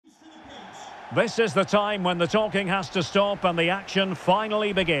This is the time when the talking has to stop and the action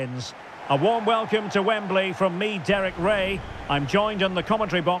finally begins. A warm welcome to Wembley from me, Derek Ray. I'm joined in the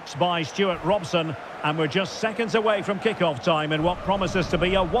commentary box by Stuart Robson, and we're just seconds away from kick-off time in what promises to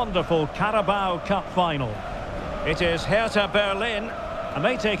be a wonderful Carabao Cup final. It is Hertha Berlin, and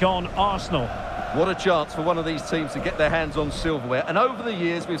they take on Arsenal. What a chance for one of these teams to get their hands on silverware. And over the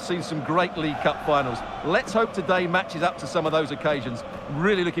years, we've seen some great League Cup finals. Let's hope today matches up to some of those occasions.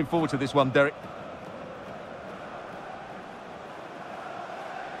 Really looking forward to this one, Derek.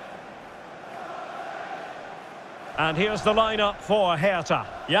 And here's the lineup for Hertha.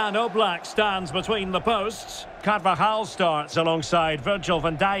 Jan Oblak stands between the posts. Carvajal starts alongside Virgil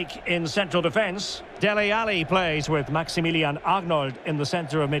van Dijk in central defence. Dele Alli plays with Maximilian Arnold in the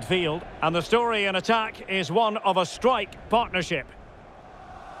centre of midfield. And the story in attack is one of a strike partnership.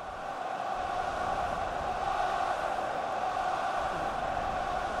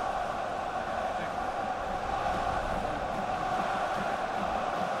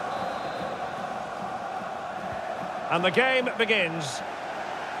 And the game begins.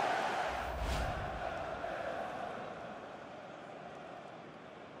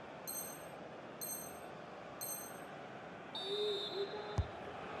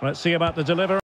 Let's see about the delivery.